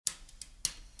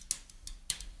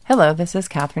Hello, this is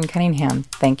Catherine Cunningham.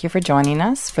 Thank you for joining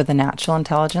us for the Natural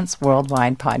Intelligence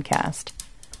Worldwide podcast.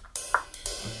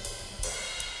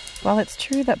 While it's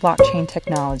true that blockchain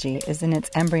technology is in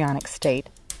its embryonic state,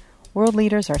 world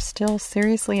leaders are still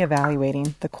seriously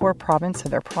evaluating the core province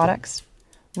of their products,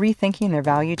 rethinking their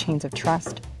value chains of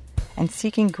trust, and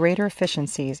seeking greater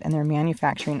efficiencies in their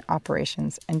manufacturing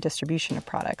operations and distribution of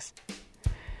products.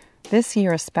 This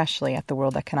year, especially at the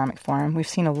World Economic Forum, we've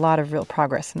seen a lot of real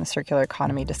progress in the circular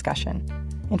economy discussion.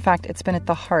 In fact, it's been at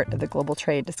the heart of the global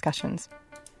trade discussions.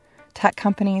 Tech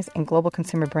companies and global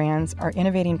consumer brands are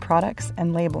innovating products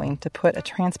and labeling to put a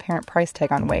transparent price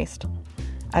tag on waste,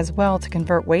 as well to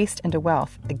convert waste into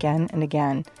wealth again and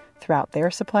again throughout their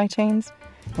supply chains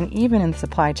and even in the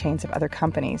supply chains of other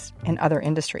companies and other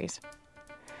industries.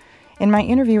 In my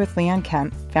interview with Leanne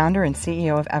Kemp, founder and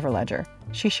CEO of Everledger,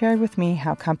 she shared with me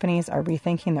how companies are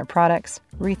rethinking their products,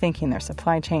 rethinking their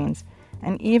supply chains,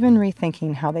 and even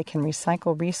rethinking how they can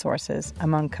recycle resources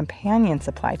among companion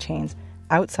supply chains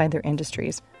outside their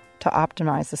industries to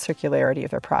optimize the circularity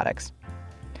of their products.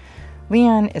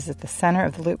 Leanne is at the center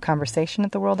of the Loop conversation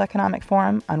at the World Economic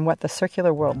Forum on what the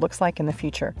circular world looks like in the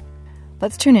future.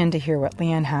 Let's tune in to hear what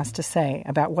Leanne has to say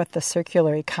about what the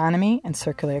circular economy and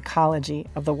circular ecology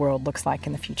of the world looks like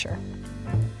in the future.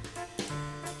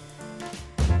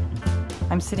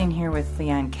 I'm sitting here with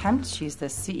Leanne Kemp. She's the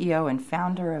CEO and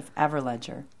founder of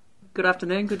Everledger. Good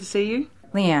afternoon. Good to see you.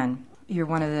 Leanne, you're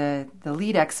one of the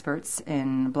lead experts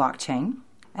in blockchain.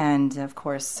 And, of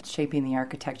course, shaping the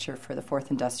architecture for the Fourth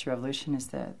Industrial Revolution is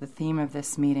the theme of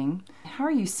this meeting. How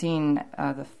are you seeing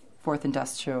the Fourth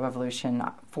Industrial Revolution,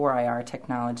 4IR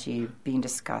technology being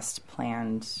discussed,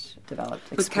 planned, developed,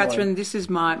 explored? Look, Catherine, this is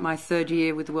my third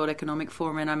year with the World Economic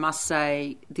Forum, and I must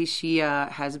say this year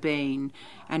has been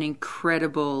an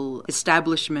incredible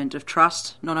establishment of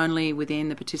trust, not only within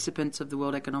the participants of the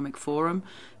World Economic Forum,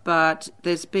 but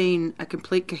there's been a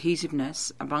complete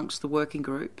cohesiveness amongst the working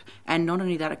group, and not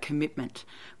only that, a commitment.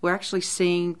 We're actually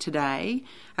seeing today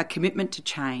a commitment to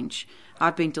change.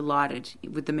 I've been delighted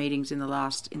with the meetings in the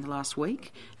last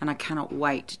week, and I cannot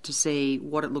wait to see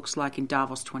what it looks like in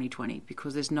Davos 2020,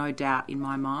 because there's no doubt in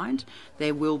my mind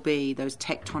there will be those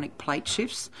tectonic plate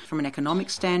shifts from an economic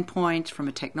standpoint, from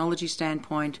a technology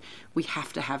standpoint. We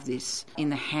have to have this in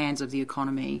the hands of the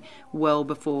economy well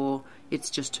before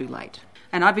it's just too late.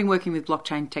 And I've been working with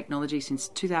blockchain technology since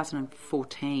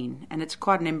 2014, and it's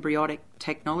quite an embryonic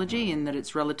technology in that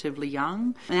it's relatively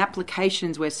young. And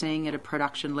applications we're seeing at a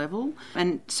production level,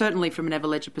 and certainly from an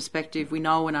Everledger perspective, we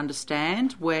know and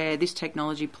understand where this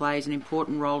technology plays an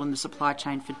important role in the supply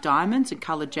chain for diamonds and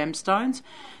coloured gemstones,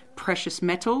 precious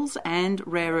metals and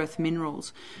rare earth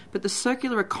minerals. But the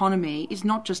circular economy is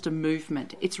not just a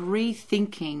movement, it's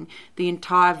rethinking the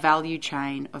entire value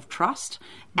chain of trust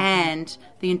and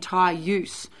the entire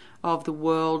use of the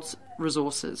world's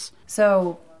resources.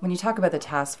 So when you talk about the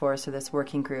task force or this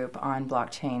working group on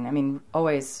blockchain, I mean,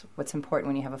 always what's important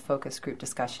when you have a focus group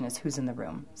discussion is who's in the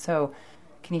room. So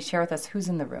can you share with us who's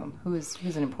in the room? Who's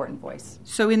an important voice?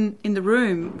 So in the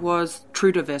room was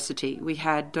true diversity. We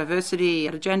had diversity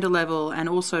at a gender level and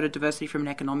also to diversity from an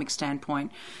economic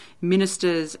standpoint.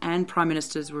 Ministers and prime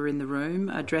ministers were in the room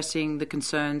addressing the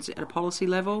concerns at a policy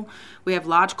level. We have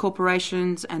large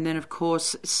corporations and then, of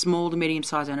course, small to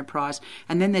medium-sized enterprise.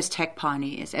 And then there's tech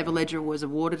pioneers. Everledger was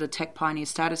awarded a tech pioneer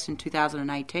status in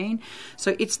 2018.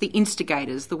 So it's the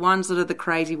instigators, the ones that are the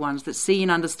crazy ones that see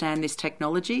and understand this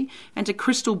technology and to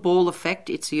crystal ball effect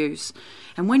its use.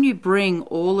 And when you bring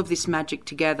all of this magic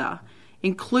together,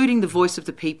 including the voice of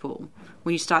the people,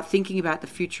 when you start thinking about the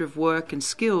future of work and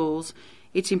skills,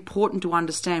 it's important to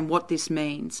understand what this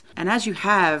means. And as you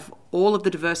have all of the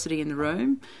diversity in the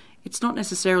room, it's not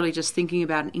necessarily just thinking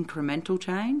about an incremental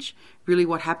change. Really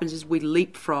what happens is we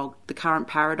leapfrog the current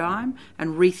paradigm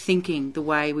and rethinking the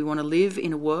way we want to live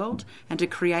in a world and to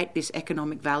create this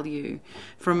economic value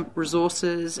from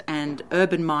resources and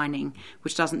urban mining,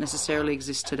 which doesn't necessarily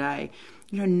exist today.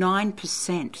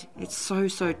 9%, it's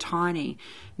so tiny.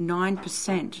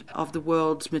 9% of the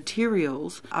world's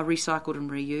materials are recycled and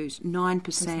reused.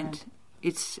 9%.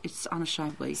 It's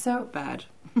unashamedly bad.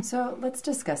 So let's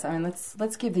discuss. I mean,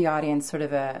 let's give the audience sort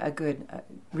of a good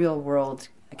real world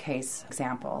case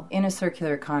example. In a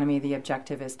circular economy, the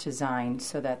objective is to design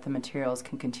so that the materials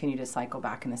can continue to cycle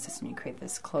back in the system. You create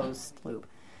this closed loop.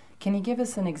 Can you give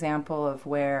us an example of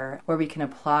where we can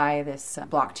apply this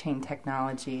blockchain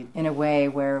technology in a way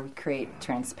where we create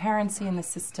transparency in the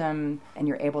system and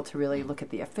you're able to really look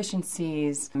at the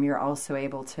efficiencies? You're also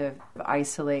able to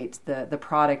isolate the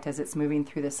product as it's moving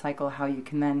through the cycle, how you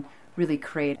can then really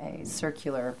create a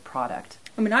circular product.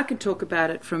 I mean, I can talk about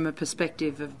it from a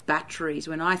perspective of batteries.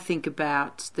 When I think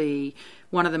about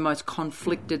one of the most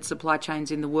conflicted supply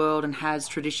chains in the world, and has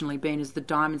traditionally been, is the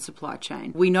diamond supply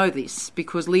chain. We know this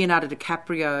because Leonardo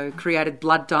DiCaprio created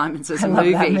Blood Diamonds as a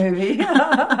movie. That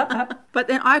movie. But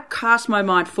then I cast my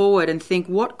mind forward and think,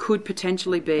 what could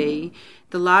potentially be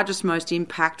the largest, most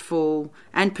impactful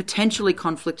and potentially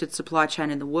conflicted supply chain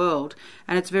in the world?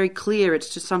 And it's very clear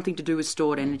it's just something to do with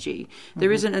stored energy.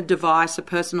 There isn't a device, a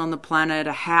person on the planet,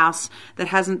 a house that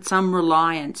hasn't some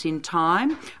reliance in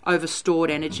time over stored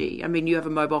energy. I mean, you have a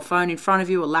mobile phone in front of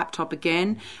you, a laptop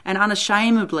again, and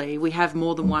unashamedly we have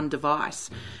more than one device.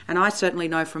 And I certainly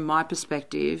know from my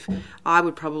perspective, I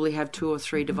would probably have 2 or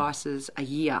 3 devices a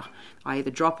year. I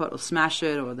either drop it or smash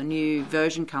it, or the new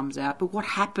version comes out. But what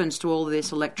happens to all of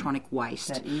this electronic waste?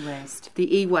 That e-waste.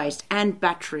 The e-waste and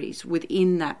batteries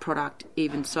within that product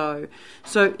even so.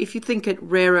 So if you think at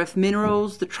rare earth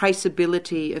minerals, the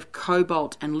traceability of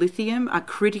cobalt and lithium are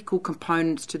critical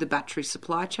components to the battery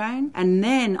supply chain. And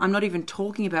then I'm not even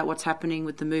talking about what's happening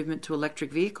with the movement to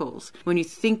electric vehicles. When you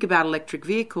think about electric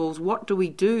vehicles, what do we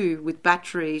do with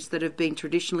batteries that have been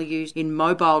traditionally used in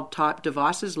mobile type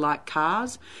devices like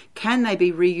cars? Can they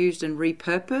be reused and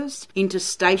repurposed into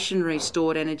stationary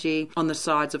stored energy on the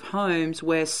sides of homes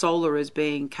where solar is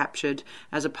being captured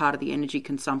as a part of the energy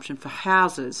consumption for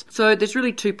houses? So there's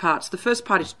really 2 parts. The first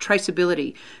part is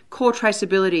traceability, core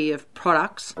traceability of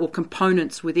products or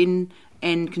components within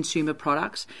end consumer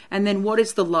products. And then what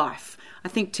is the life? I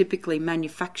think typically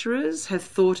manufacturers have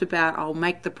thought about, I'll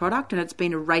make the product, and it's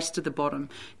been a race to the bottom.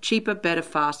 Cheaper, better,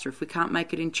 faster. If we can't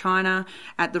make it in China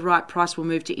at the right price, we'll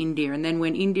move to India. And then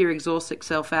when India exhausts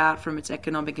itself out from its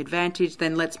economic advantage,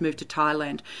 then let's move to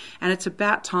Thailand. And it's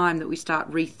about time that we start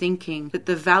rethinking that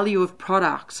the value of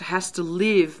products has to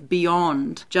live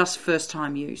beyond just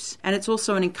first-time use. And it's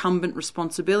also an incumbent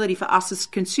responsibility for us as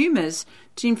consumers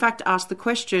to in fact ask the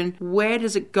question, where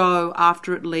does it go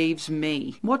after it leaves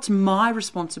me? What's my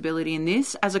responsibility in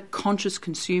this as a conscious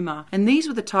consumer? And these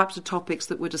were the types of topics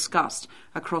that were discussed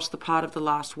across the part of the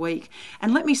last week.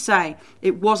 And let me say,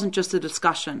 it wasn't just a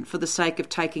discussion for the sake of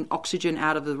taking oxygen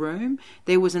out of the room.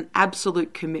 There was an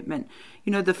absolute commitment.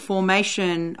 You know, the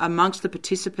formation amongst the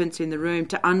participants in the room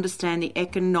to understand the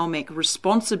economic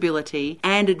responsibility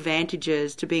and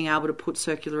advantages to being able to put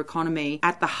circular economy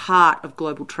at the heart of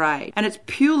global trade. And it's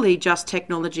purely just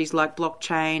technologies like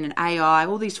blockchain and AI,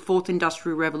 all these 4th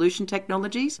industrial revolution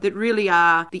technologies that really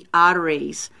are the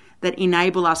arteries that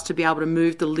enable us to be able to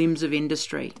move the limbs of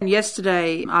industry. And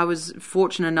yesterday, I was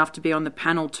fortunate enough to be on the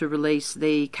panel to release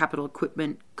the Capital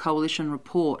Equipment Coalition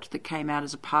report that came out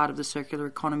as a part of the Circular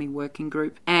Economy Working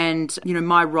Group. And, you know,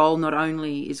 my role not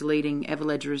only is leading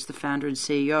Everledger as the founder and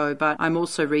CEO, but I'm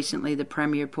also recently the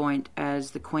Premier appoint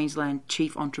as the Queensland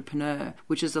Chief Entrepreneur,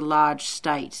 which is a large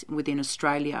state within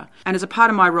Australia. And as a part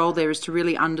of my role there is to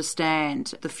really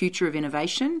understand the future of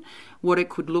innovation, what it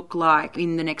could look like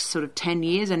in the next sort of 10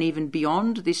 years and even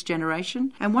beyond this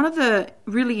generation. And one of the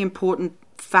really important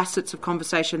facets of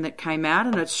conversation that came out,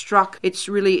 and it's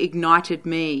really ignited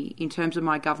me in terms of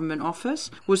my government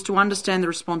office, was to understand the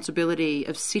responsibility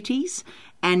of cities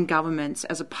and governments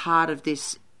as a part of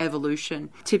this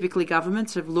evolution. Typically,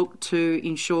 governments have looked to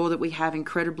ensure that we have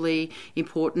incredibly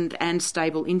important and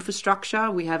stable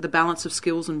infrastructure. We have the balance of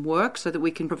skills and work so that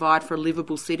we can provide for a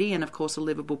livable city and, of course, a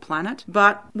livable planet.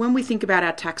 But when we think about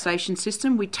our taxation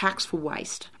system, we tax for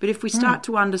waste. But if we start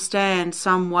to understand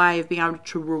some way of being able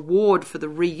to reward for the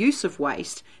reuse of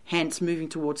waste, hence moving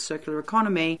towards circular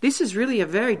economy, this is really a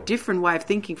very different way of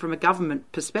thinking from a government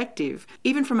perspective,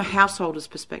 even from a householder's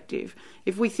perspective.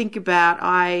 If we think about,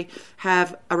 I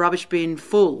have a rubbish bin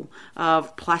full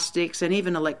of plastics and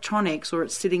even electronics, or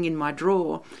it's sitting in my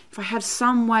drawer, if I have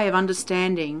some way of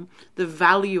understanding the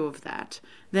value of that,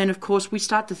 then of course we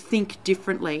start to think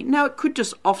differently. Now, it could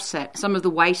just offset some of the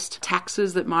waste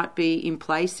taxes that might be in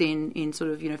place in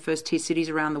sort of, you know, first tier cities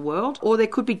around the world, or there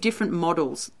could be different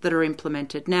models that are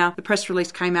implemented. Now, the press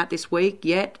release came out this week,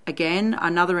 yet again,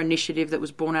 another initiative that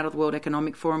was born out of the World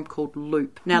Economic Forum called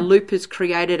Loop. Now, Loop has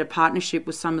created a partnership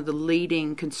with some of the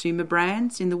leading consumer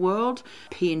brands in the world,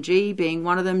 P&G being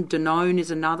one of them, Danone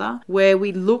is another, where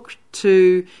we look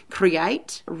to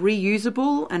create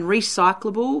reusable and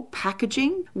recyclable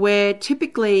packaging, where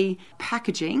typically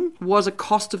packaging was a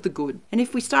cost of the good. And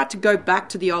if we start to go back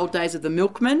to the old days of the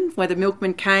milkman, where the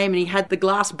milkman came and he had the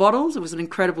glass bottles, it was an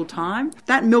incredible time.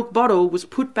 That milk bottle was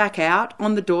put back out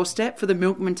on the doorstep for the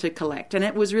milkman to collect. And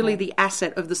it was really the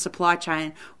asset of the supply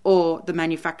chain or the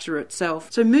manufacturer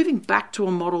itself. So moving back to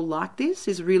a model like this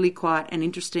is really quite an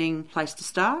interesting place to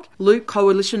start. Loop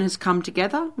Coalition has come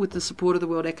together with the support of the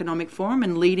World Economic Forum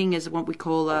and leading as what we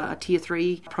call a Tier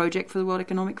 3 project for the World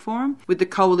Economic Forum, with the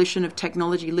coalition of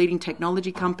leading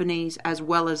technology companies as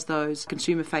well as those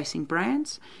consumer-facing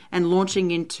brands, and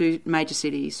launching into major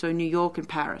cities, so New York and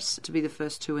Paris, to be the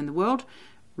first two in the world.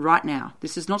 Right now.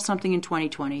 This is not something in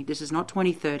 2020. This is not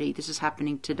 2030. This is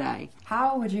happening today.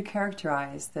 How would you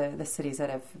characterize the cities that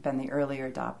have been the earlier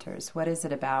adopters? What is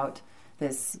it about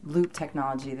this loop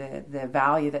technology, the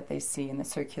value that they see in the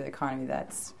circular economy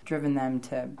that's driven them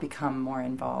to become more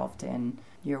involved in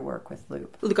your work with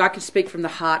Loop? Look, I can speak from the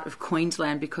heart of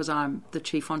Queensland because I'm the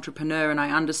chief entrepreneur and I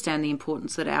understand the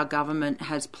importance that our government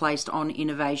has placed on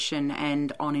innovation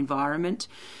and on environment.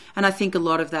 And I think a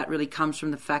lot of that really comes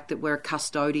from the fact that we're a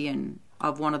custodian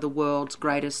of one of the world's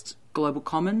greatest global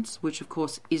commons, which of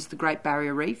course is the Great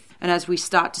Barrier Reef. And as we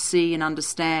start to see and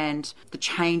understand the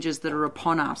changes that are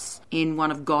upon us in one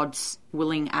of God's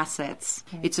willing assets,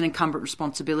 it's an incumbent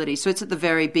responsibility. So it's at the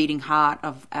very beating heart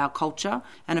of our culture.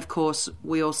 And of course,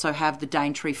 we also have the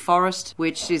Daintree Forest,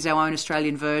 which is our own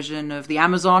Australian version of the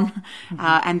Amazon.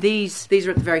 And these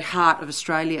are at the very heart of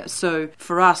Australia. So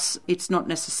for us, it's not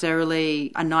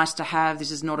necessarily a nice to have.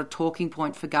 This is not a talking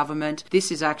point for government.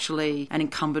 This is actually an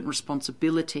incumbent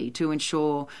responsibility to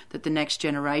ensure that the next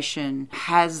generation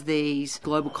has these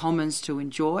global commons to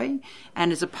enjoy.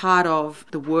 And as a part of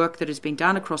the work that has been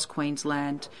done across Queensland,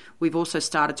 we've also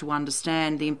started to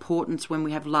understand the importance when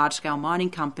we have large-scale mining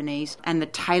companies and the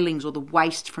tailings or the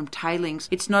waste from tailings.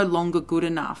 It's no longer good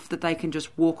enough that they can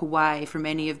just walk away from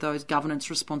any of those governance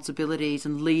responsibilities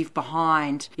and leave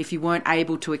behind if you weren't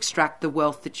able to extract the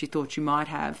wealth that you thought you might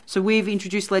have. So we've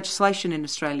introduced legislation in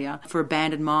Australia for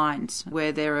abandoned mines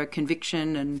where there are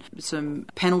conviction and some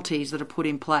penalties that are put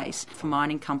in place for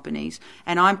mining companies.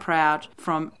 And I'm proud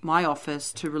from my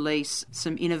office to release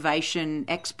some innovation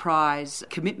X-Prize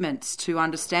commitments to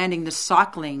understanding the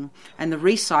cycling and the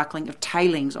recycling of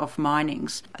tailings off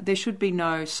minings. There should be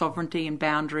no sovereignty and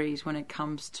boundaries when it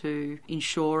comes to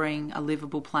ensuring a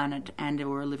livable planet and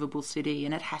or a livable city,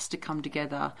 and it has to come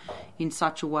together in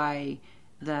such a way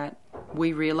that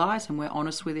we realise and we're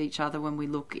honest with each other when we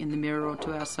look in the mirror or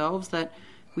to ourselves that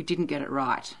we didn't get it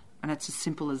right. And it's as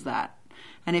simple as that.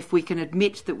 And if we can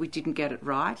admit that we didn't get it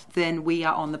right, then we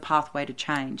are on the pathway to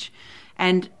change.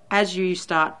 And as you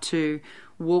start to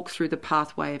walk through the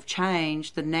pathway of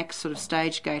change, the next sort of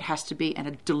stage gate has to be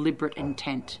a deliberate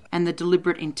intent. And the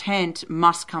deliberate intent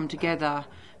must come together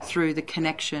through the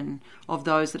connection of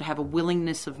those that have a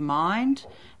willingness of mind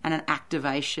and an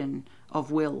activation of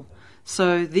will.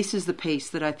 So this is the piece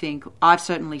that I think I've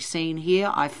certainly seen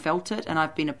here. I've felt it and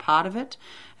I've been a part of it.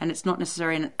 And it's not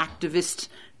necessarily an activist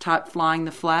type flying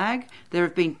the flag. There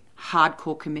have been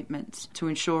hardcore commitments to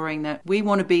ensuring that we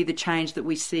want to be the change that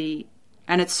we see.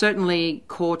 And it's certainly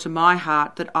core to my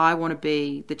heart that I want to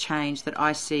be the change that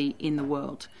I see in the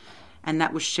world. And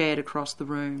that was shared across the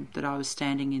room that I was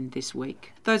standing in this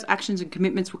week. Those actions and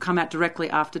commitments will come out directly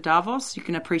after Davos. You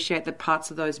can appreciate that parts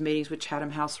of those meetings were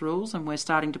Chatham House rules, and we're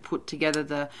starting to put together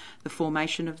the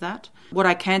formation of that. What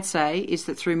I can say is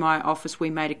that through my office we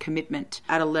made a commitment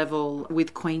at a level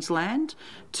with Queensland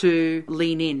to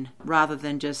lean in rather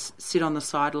than just sit on the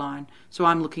sideline. So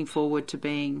I'm looking forward to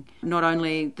being not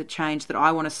only the change that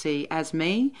I want to see as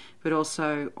me, but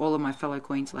also all of my fellow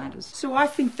Queenslanders. So I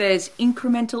think there's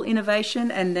incremental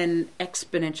innovation and then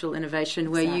exponential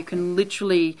innovation where you can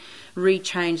literally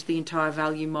rechange the entire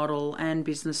value model and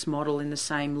business model in the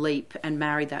same leap and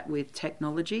marry that with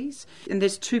technologies. And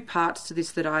there's two parts to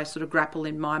this that I sort of grapple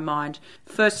in my mind.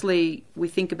 Firstly, we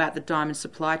think about the diamond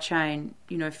supply chain,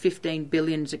 15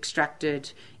 billion is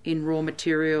extracted in raw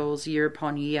materials year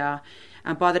upon year.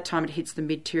 And by the time it hits the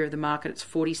mid-tier of the market, it's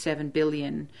 47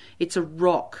 billion. It's a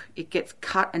rock. It gets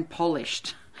cut and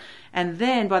polished. And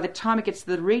then by the time it gets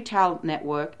to the retail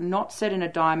network, not set in a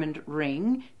diamond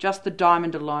ring, just the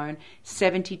diamond alone,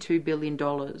 $72 billion.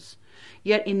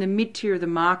 Yet in the mid-tier of the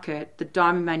market, the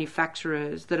diamond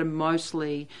manufacturers that are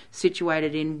mostly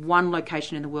situated in one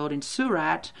location in the world, in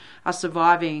Surat, are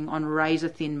surviving on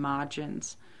razor-thin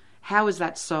margins. How is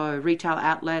that so? Retail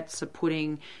outlets are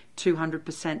putting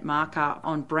 200% markup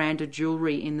on branded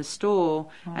jewellery in the store,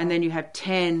 and then you have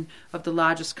 10 of the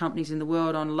largest companies in the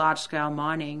world on large-scale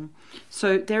mining.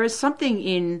 So there is something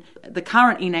in the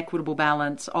current inequitable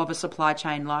balance of a supply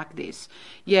chain like this.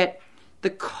 Yet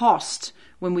the cost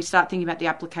when we start thinking about the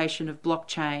application of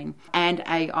blockchain and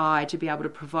AI to be able to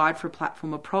provide for a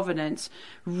platform of provenance,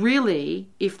 really,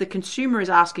 if the consumer is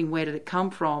asking where did it come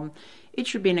from, it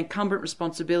should be an incumbent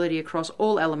responsibility across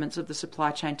all elements of the supply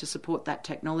chain to support that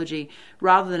technology,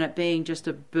 rather than it being just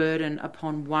a burden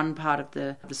upon one part of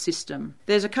the system.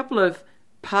 There's a couple of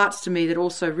parts to me that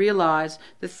also realise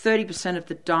that 30% of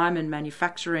the diamond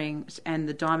manufacturing and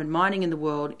the diamond mining in the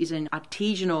world is in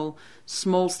artisanal,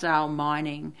 small-scale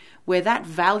mining, where that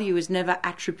value is never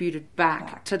attributed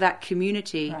back to that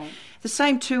community. Right. The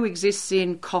same too exists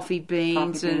in coffee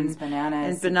beans,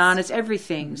 bananas,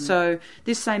 everything. Mm-hmm. So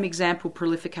this same example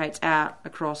prolificates out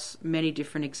across many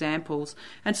different examples.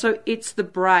 And so it's the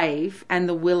brave and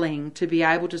the willing to be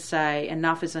able to say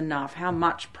enough is enough. How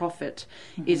much profit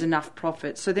is enough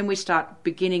profit? So then we start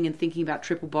beginning and thinking about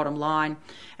triple bottom line.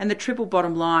 And the triple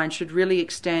bottom line should really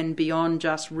extend beyond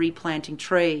just replanting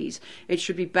trees. It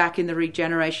should be back in the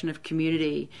regeneration of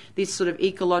community, this sort of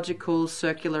ecological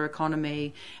circular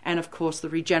economy, and of course the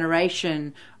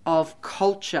regeneration of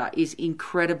culture is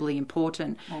incredibly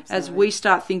important. Absolutely. As we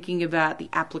start thinking about the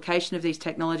application of these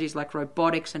technologies like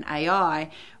robotics and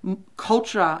AI,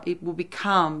 culture, it will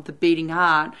become the beating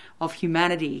heart of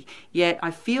humanity. Yet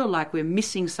I feel like we're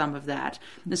missing some of that.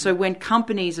 Mm-hmm. And so when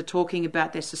companies are talking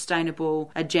about their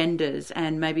sustainable agendas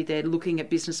and maybe they're looking at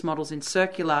business models in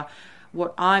circular,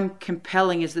 what I'm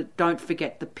compelling is that don't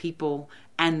forget the people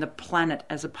and the planet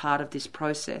as a part of this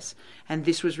process. And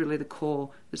this was really the core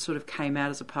that sort of came out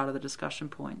as a part of the discussion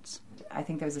points. I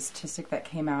think there was a statistic that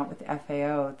came out with the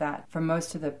FAO that for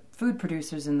most of the food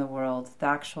producers in the world, the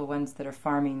actual ones that are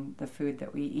farming the food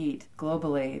that we eat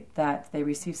globally, that they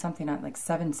receive something like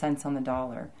 7 cents on the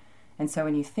dollar. And so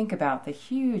when you think about the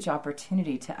huge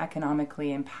opportunity to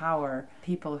economically empower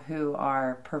people who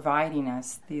are providing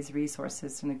us these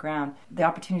resources from the ground, the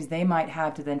opportunities they might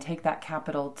have to then take that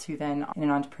capital to then, in an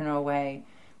entrepreneurial way,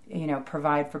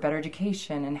 provide for better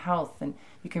education and health. And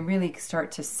you can really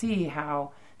start to see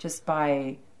how just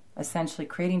by essentially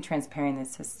creating transparency in the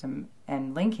system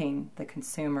and linking the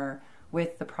consumer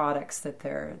with the products that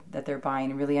they're buying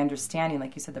and really understanding,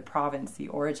 like you said, the provenance, the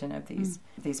origin of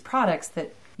these products,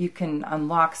 that you can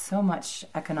unlock so much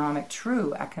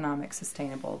true economic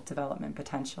sustainable development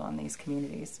potential in these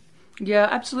communities. Yeah,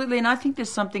 absolutely. And I think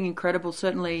there's something incredible.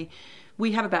 Certainly,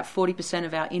 we have about 40%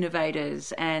 of our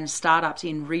innovators and startups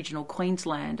in regional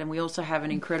Queensland, and we also have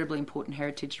an incredibly important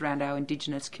heritage around our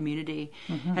Indigenous community.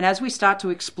 Mm-hmm. And as we start to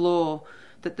explore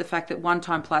that the fact that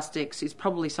one-time plastics is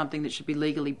probably something that should be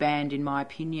legally banned, in my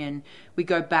opinion, we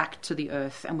go back to the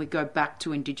earth and we go back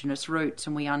to Indigenous roots,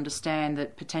 and we understand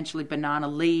that potentially banana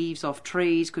leaves off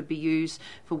trees could be used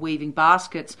for weaving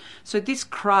baskets. So this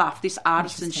craft, this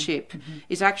artisanship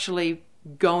is actually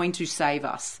going to save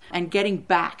us. And getting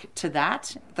back to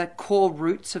that, the core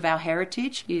roots of our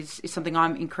heritage, is something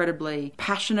I'm incredibly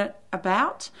passionate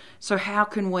about. So how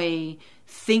can we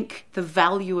think the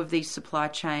value of these supply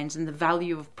chains and the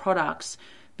value of products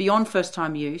beyond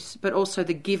first-time use, but also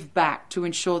the give back to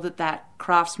ensure that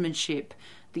craftsmanship,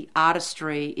 the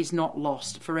artistry, is not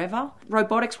lost forever?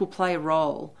 Robotics will play a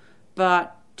role,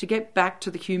 but to get back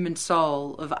to the human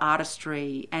soul of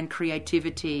artistry and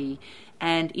creativity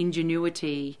and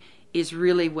ingenuity is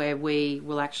really where we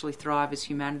will actually thrive as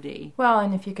humanity. Well,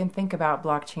 and if you can think about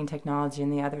blockchain technology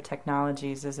and the other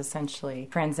technologies as essentially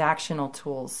transactional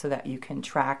tools so that you can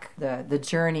track the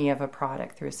journey of a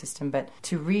product through a system, but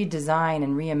to redesign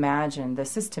and reimagine the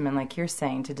system, and like you're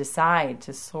saying, to decide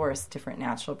to source different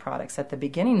natural products at the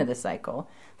beginning of the cycle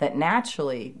that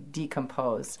naturally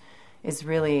decompose is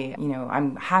really,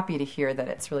 I'm happy to hear that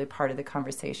it's really part of the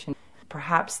conversation.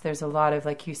 Perhaps there's a lot of,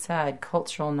 like you said,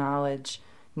 cultural knowledge,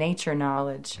 nature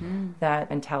knowledge, that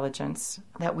intelligence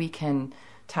that we can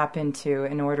tap into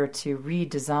in order to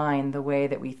redesign the way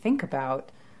that we think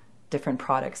about different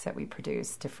products that we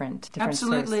produce, different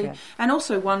Absolutely. Source, yeah. And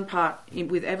also one part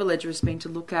with Everledger has been to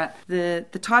look at the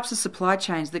types of supply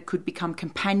chains that could become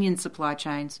companion supply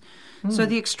chains. So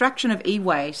the extraction of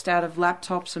e-waste out of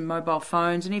laptops and mobile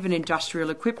phones and even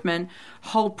industrial equipment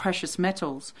hold precious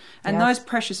metals. And those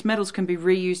precious metals can be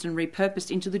reused and repurposed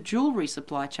into the jewellery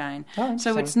supply chain.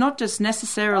 So it's not just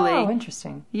necessarily... Oh,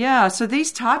 interesting. Yeah, so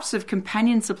these types of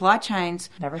companion supply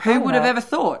chains, who would have ever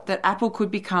thought that Apple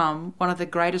could become one of the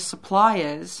greatest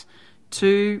suppliers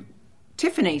to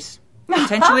Tiffany's?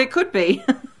 Potentially it could be.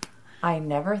 I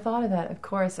never thought of that, of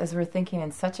course, as we're thinking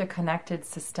in such a connected,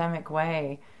 systemic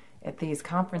way. At these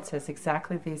conferences,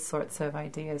 exactly these sorts of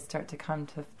ideas start to come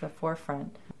to the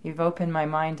forefront. You've opened my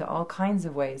mind to all kinds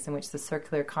of ways in which the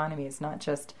circular economy is not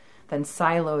just then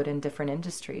siloed in different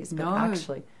industries, but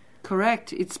actually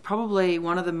Correct. It's probably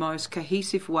one of the most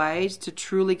cohesive ways to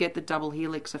truly get the double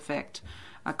helix effect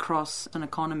across an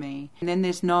economy. And then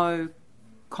there's no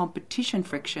competition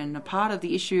friction. A part of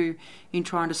the issue in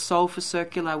trying to solve for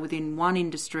circular within one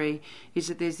industry is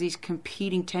that there's these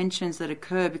competing tensions that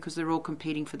occur because they're all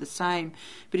competing for the same.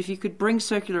 But if you could bring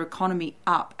circular economy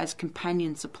up as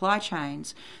companion supply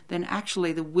chains, then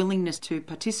actually the willingness to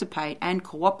participate and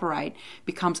cooperate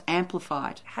becomes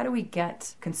amplified. How do we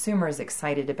get consumers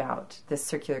excited about this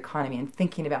circular economy and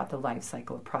thinking about the life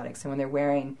cycle of products? And when they're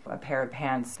wearing a pair of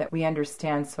pants, that we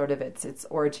understand sort of its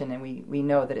origin, and we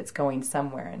know that it's going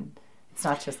somewhere, and it's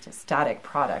not just a static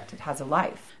product, it has a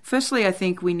life. Firstly, I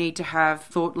think we need to have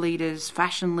thought leaders,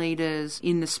 fashion leaders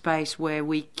in the space where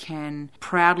we can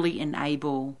proudly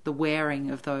enable the wearing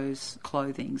of those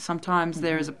clothing. Sometimes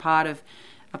there is a part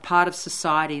of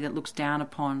society that looks down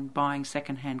upon buying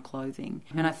second-hand clothing,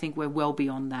 and I think we're well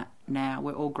beyond that now.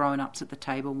 We're all grown-ups at the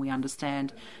table and we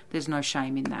understand there's no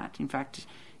shame in that. In fact,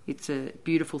 it's a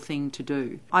beautiful thing to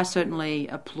do. I certainly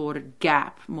applauded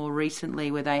Gap more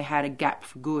recently, where they had a Gap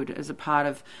for Good as a part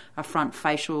of a front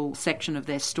facial section of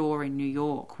their store in New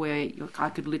York, where I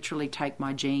could literally take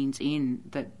my jeans in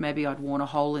that maybe I'd worn a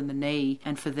hole in the knee,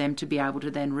 and for them to be able to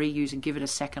then reuse and give it a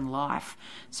second life.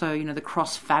 So, the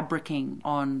cross-fabricking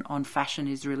on fashion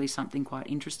is really something quite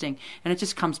interesting. And it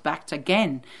just comes back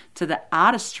again to the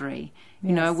artistry.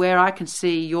 Yes. Where I can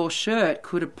see your shirt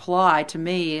could apply to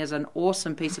me as an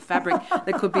awesome piece of fabric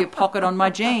that could be a pocket on my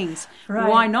jeans. Right.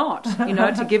 Why not?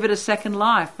 To give it a second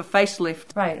life, a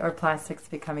facelift. Right, or plastics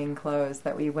becoming clothes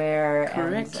that we wear.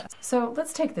 Correct. And, so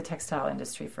let's take the textile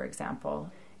industry, for example.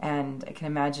 And I can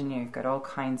imagine you've got all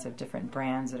kinds of different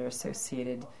brands that are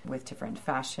associated with different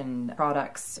fashion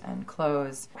products and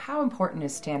clothes. How important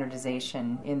is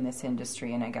standardization in this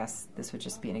industry? And I guess this would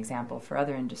just be an example for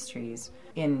other industries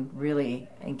in really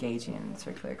engaging in the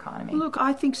circular economy. Look,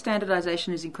 I think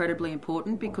standardization is incredibly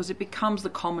important because it becomes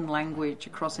the common language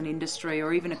across an industry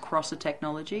or even across a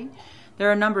technology. There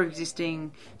are a number of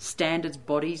existing standards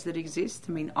bodies that exist.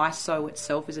 ISO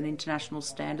itself is an international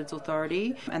standards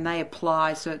authority, and they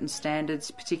apply certain standards,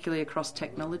 particularly across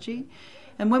technology.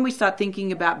 And when we start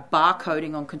thinking about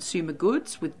barcoding on consumer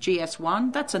goods with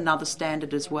GS1, that's another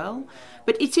standard as well.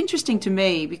 But it's interesting to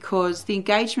me because the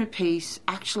engagement piece,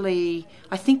 actually,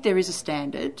 I think there is a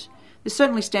standard. There's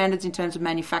certainly standards in terms of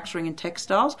manufacturing and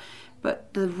textiles,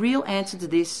 but the real answer to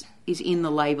this is in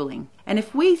the labelling. And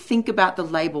if we think about the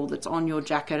label that's on your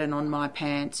jacket and on my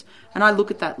pants, and I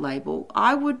look at that label,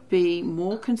 I would be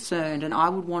more concerned and I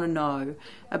would want to know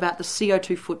about the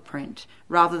CO2 footprint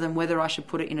rather than whether I should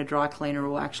put it in a dry cleaner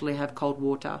or actually have cold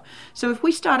water. So if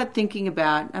we started thinking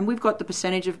about, and we've got the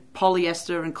percentage of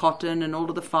polyester and cotton and all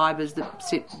of the fibres that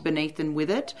sit beneath and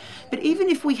with it, but even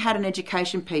if we had an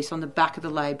education piece on the back of the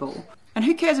label, and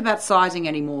who cares about sizing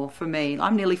anymore for me?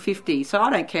 I'm nearly 50, so I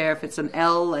don't care if it's an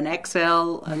L, an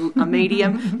XL, a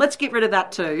medium. Let's get rid of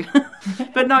that too.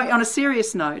 But no, on a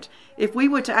serious note, if we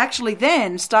were to actually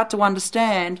then start to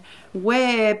understand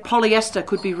where polyester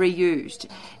could be reused,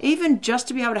 even just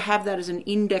to be able to have that as an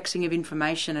indexing of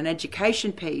information, an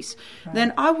education piece,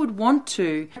 then I would want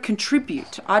to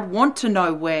contribute. I'd want to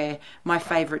know where my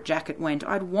favourite jacket went.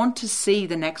 I'd want to see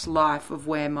the next life of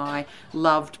where my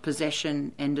loved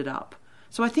possession ended up.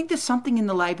 So I think there's something in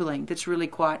the labelling that's really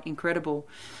quite incredible.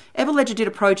 Everledger did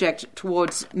a project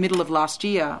towards middle of last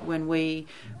year when we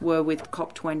were with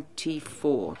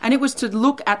COP24. And it was to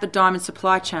look at the diamond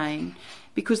supply chain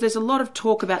because there's a lot of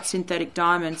talk about synthetic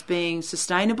diamonds being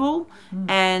sustainable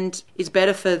and is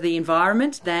better for the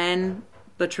environment than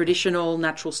the traditional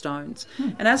natural stones.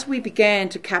 And as we began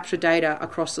to capture data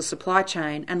across the supply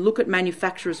chain and look at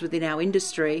manufacturers within our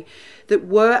industry that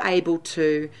were able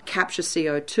to capture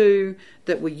CO2,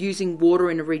 that were using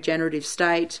water in a regenerative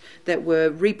state, that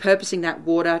were repurposing that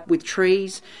water with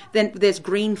trees, then there's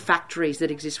green factories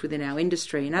that exist within our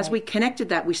industry. And as we connected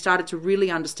that, we started to really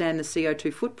understand the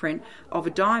CO2 footprint of a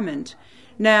diamond.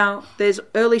 Now, there's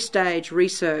early stage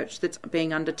research that's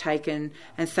being undertaken,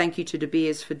 and thank you to De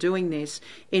Beers for doing this,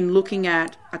 in looking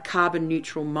at a carbon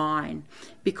neutral mine,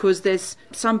 because there's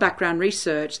some background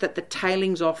research that the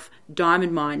tailings off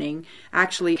diamond mining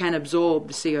actually can absorb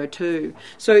the CO2.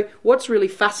 So what's really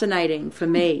fascinating for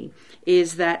me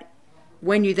is that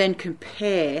when you then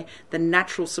compare the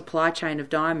natural supply chain of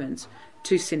diamonds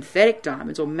to synthetic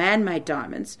diamonds or man-made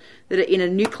diamonds that are in a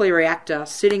nuclear reactor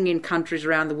sitting in countries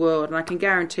around the world, and I can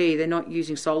guarantee they're not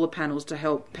using solar panels to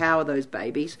help power those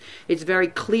babies. It's very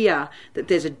clear that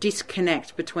there's a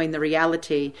disconnect between the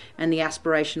reality and the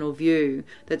aspirational view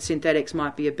that synthetics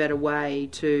might be a better way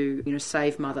to,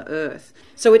 save Mother Earth.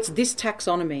 So it's this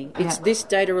taxonomy, it's this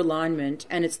data alignment,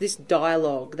 and it's this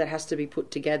dialogue that has to be put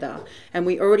together. And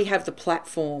we already have the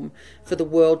platform for the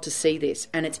world to see this,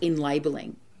 and it's in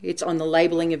labelling. It's on the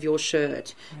labelling of your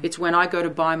shirt. It's when I go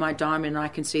to buy my diamond and I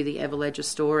can see the Everledger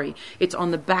story. It's on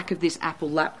the back of this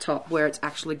Apple laptop where it's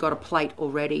actually got a plate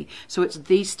already. So it's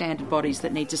these standard bodies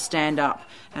that need to stand up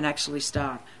and actually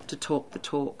start to talk the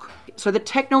talk. So the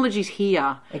technology's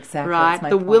here. Exactly. Right?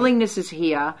 The point. willingness is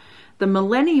here. The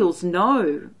millennials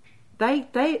know.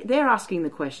 They're asking the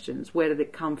questions. Where did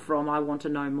it come from? I want to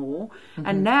know more. Mm-hmm.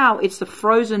 And now it's the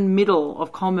frozen middle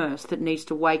of commerce that needs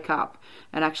to wake up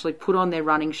and actually put on their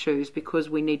running shoes, because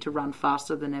we need to run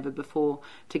faster than ever before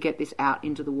to get this out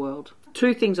into the world.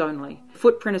 2 things only: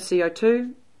 footprint of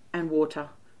CO2 and water.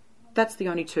 That's the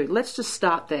only 2. Let's just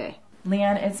start there.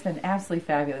 Leanne, it's been absolutely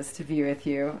fabulous to be with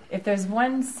you. If there's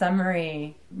one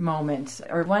summary moment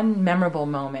or one memorable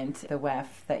moment, the WEF,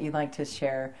 that you'd like to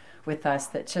share with us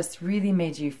that just really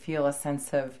made you feel a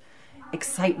sense of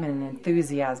excitement and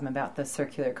enthusiasm about the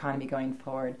circular economy going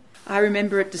forward. I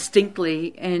remember it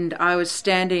distinctly, and I was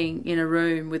standing in a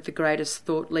room with the greatest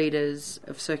thought leaders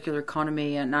of circular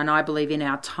economy, and I believe in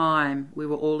our time we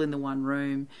were all in the one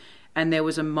room, and there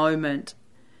was a moment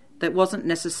that wasn't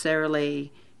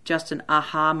necessarily just an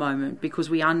aha moment, because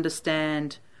we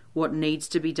understand what needs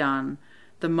to be done.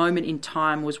 The moment in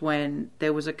time was when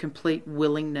there was a complete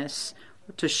willingness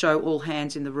to show all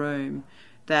hands in the room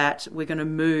that we're going to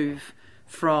move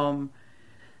from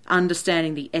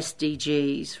understanding the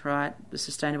SDGs, right, the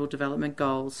Sustainable Development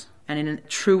Goals. And in a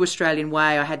true Australian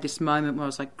way, I had this moment where I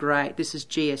was like, great, this is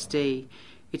GSD.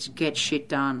 It's get shit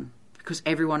done. Because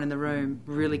everyone in the room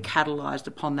really catalysed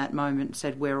upon that moment and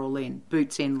said, we're all in.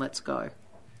 Boots in, let's go.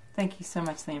 Thank you so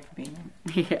much, Leanne, for being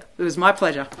here. Yeah, it was my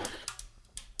pleasure.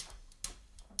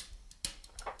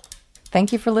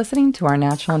 Thank you for listening to our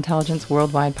Natural Intelligence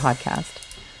Worldwide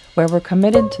podcast, where we're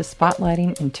committed to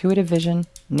spotlighting intuitive vision,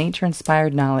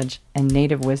 nature-inspired knowledge, and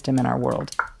native wisdom in our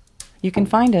world. You can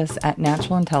find us at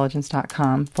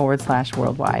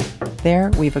naturalintelligence.com/worldwide.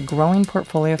 There, we have a growing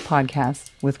portfolio of podcasts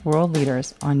with world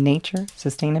leaders on nature,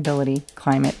 sustainability,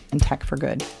 climate, and tech for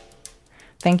good.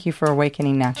 Thank you for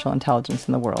awakening natural intelligence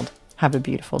in the world. Have a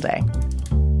beautiful day.